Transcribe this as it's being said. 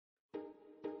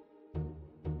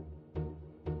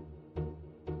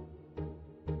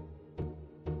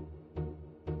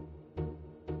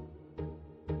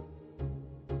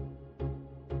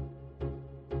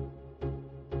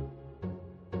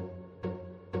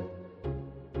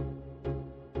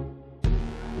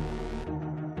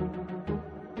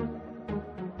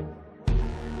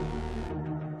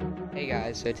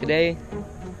Guys, so today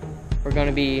we're going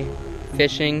to be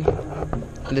fishing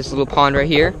this little pond right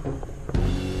here.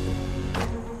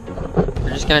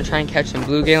 We're just going to try and catch some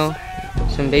bluegill,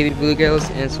 some baby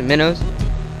bluegills, and some minnows.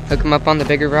 Hook them up on the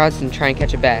bigger rods and try and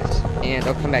catch a bass. And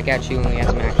I'll come back at you when we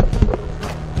have some action.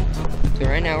 So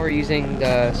right now we're using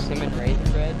the cinnamon raisin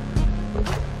bread.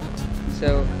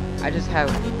 So I just have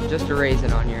just a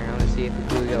raisin on here, and I want to see if the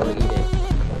bluegill will eat it.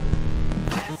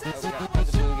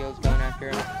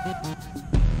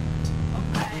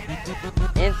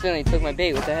 Instantly took my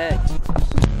bait. What the heck?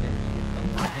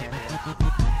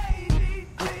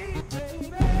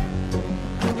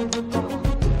 Oh,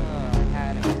 I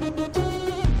had him.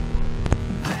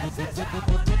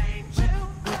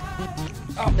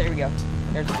 Oh, there we go.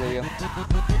 There's the bluegill.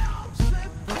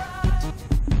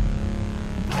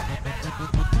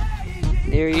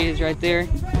 There he is right there.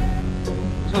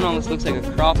 This one almost looks like a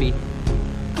crappie.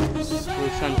 Little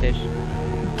sunfish.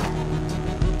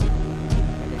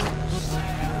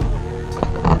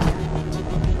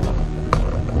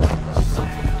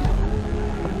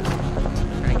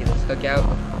 Hook out.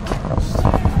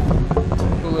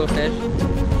 Cool little fish.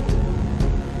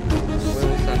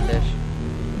 Little sunfish.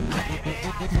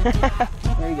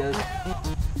 There he goes.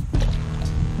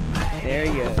 There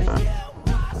he goes.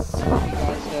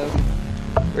 So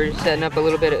we're just setting up a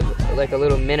little bit of like a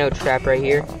little minnow trap right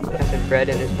here. Got some bread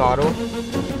in this bottle.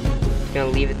 Just gonna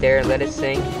leave it there and let it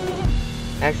sink.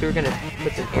 Actually, we're gonna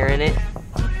put some air in it.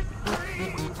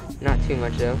 Not too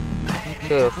much though,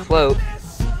 so it'll float.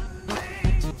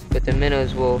 But the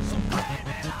minnows will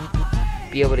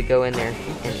be able to go in there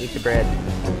and eat the bread.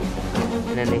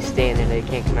 And then they stay in there, they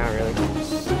can't come out really.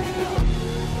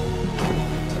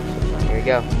 There we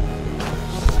go.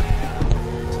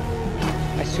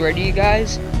 I swear to you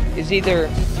guys, it's either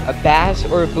a bass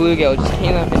or a bluegill. It just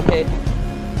came up and hit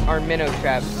our minnow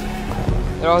trap.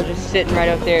 They're all just sitting right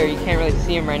up there. You can't really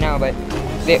see them right now, but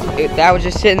that was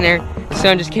just sitting there. The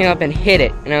sun just came up and hit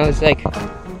it. And I was like,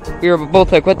 we were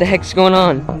both like, what the heck's going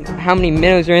on? How many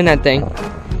minnows are in that thing?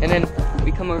 And then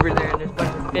we come over there and there's a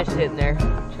bunch of fish sitting there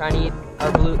trying to eat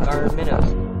our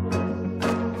minnows.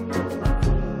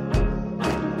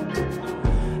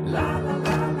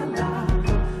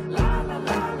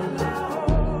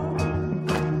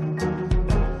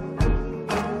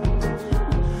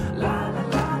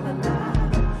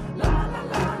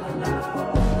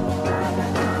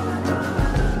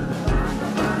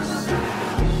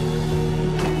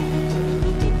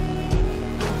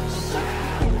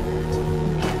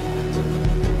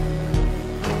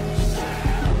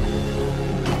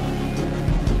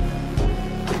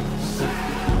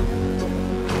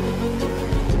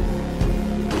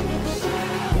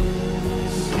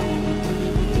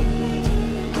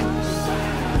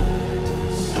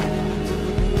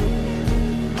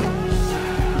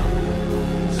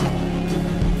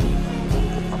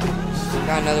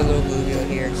 Got another little bluegill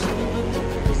here. He's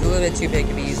a little bit too big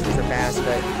to be used for bass,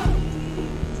 but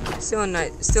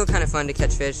still kind of fun to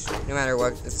catch fish, no matter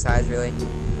what the size, really.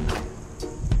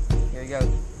 Here we go.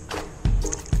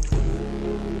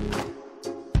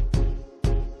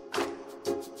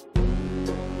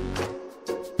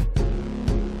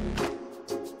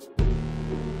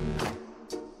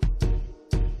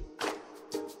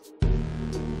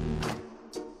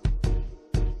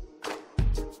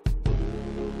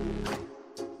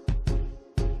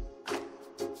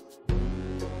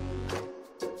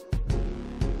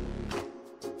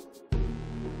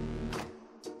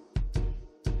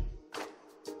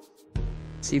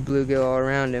 See bluegill all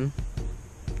around him.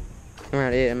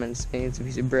 Around it, I'm gonna say it's a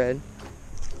piece of bread.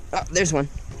 Oh, there's one.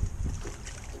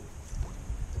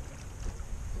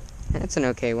 That's an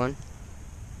okay one.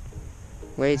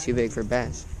 Way too big for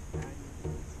bass.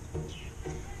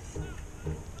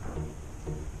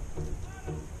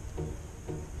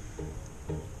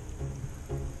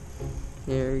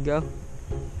 There we go.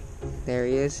 There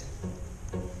he is.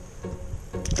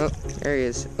 Oh, there he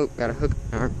is. Oh, got a hook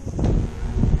arm.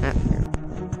 Ah, there.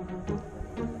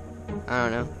 I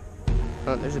don't know.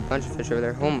 Oh, there's a bunch of fish over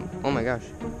there. Oh my gosh.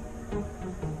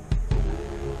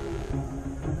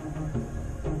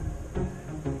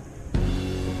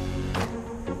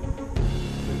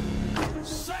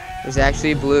 There's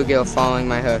actually a bluegill following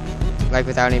my hook. Like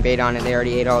without any bait on it, they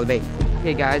already ate all the bait.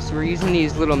 Okay guys, so we're using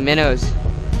these little minnows.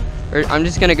 I'm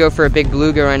just gonna go for a big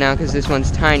bluegill right now because this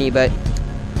one's tiny, but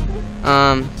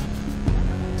I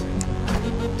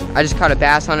just caught a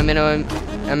bass on a minnow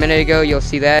a minute ago. You'll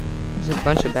see that. There's a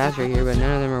bunch of bass right here, but none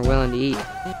of them are willing to eat.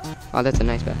 Oh, that's a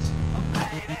nice bass.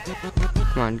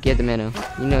 Come on, get the minnow.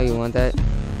 You know you want that.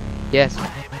 Yes.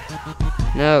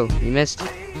 No, you missed.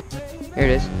 There it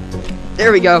is.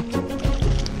 There we go.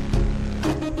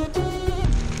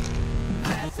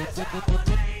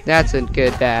 That's a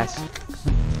good bass.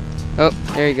 Oh,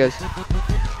 there he goes.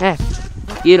 Ah,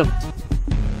 get him.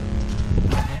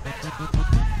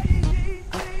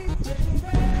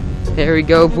 There we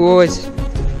go, boys.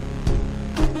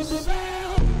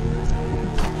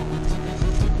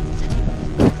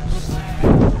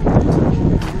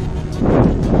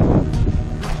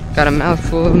 Got a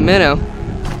mouthful of minnow.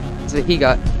 That's what he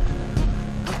got.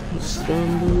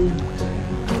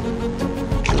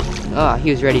 Ah,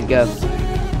 he was ready to go.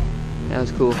 That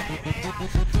was cool.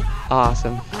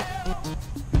 Awesome.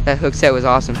 That hook set was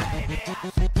awesome.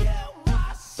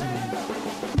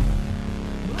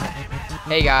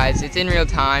 Hey guys, it's in real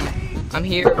time. I'm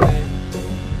here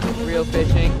with Real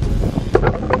Fishing.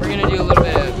 We're gonna do a little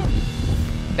bit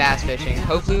of bass fishing.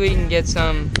 Hopefully we can get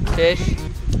some fish.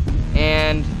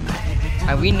 And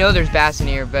we know there's bass in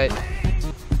here, but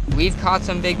we've caught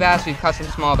some big bass, we've caught some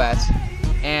small bass.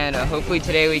 And hopefully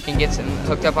today we can get some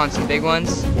hooked up on some big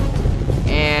ones.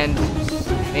 And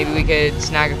maybe we could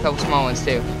snag a couple small ones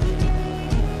too.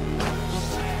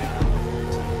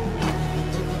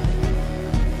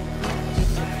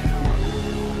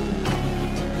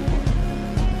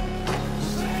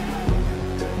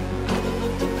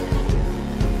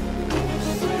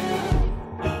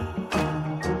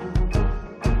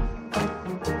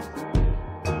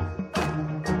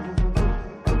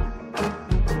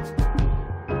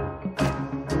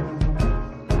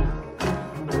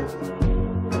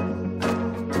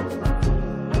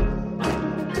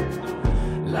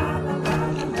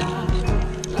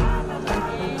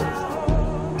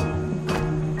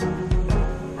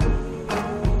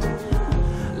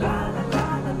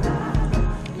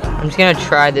 I'm just gonna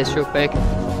try this real quick.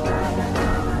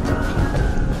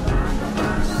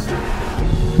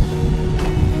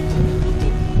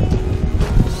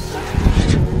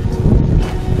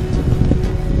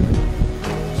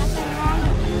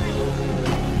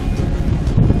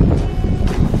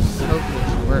 Hopefully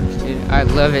this works, dude.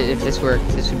 I'd love it if this worked.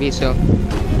 This would be so.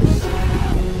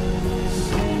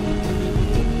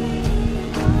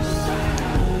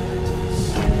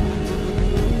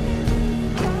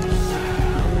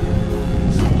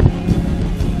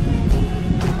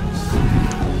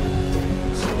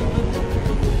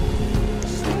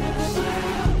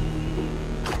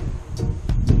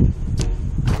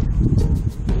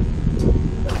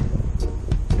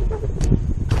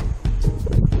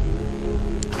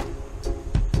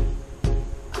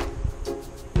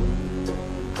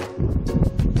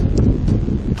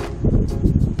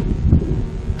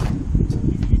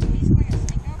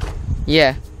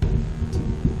 Yeah.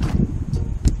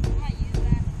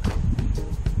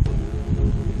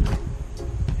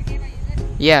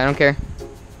 Yeah, I don't care.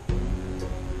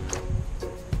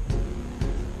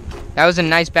 That was a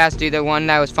nice bass, dude. The one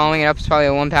that was following it up is probably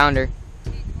a 1 pounder.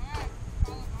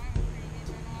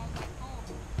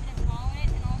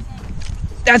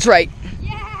 That's right.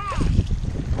 Yeah.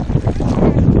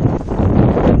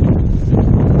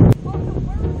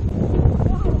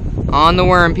 On the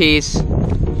worm piece.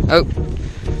 Oh.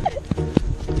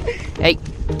 Hey.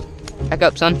 Back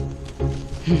up, son.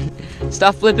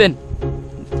 Stop flipping.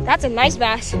 That's a nice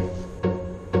bass.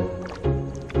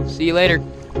 See you later.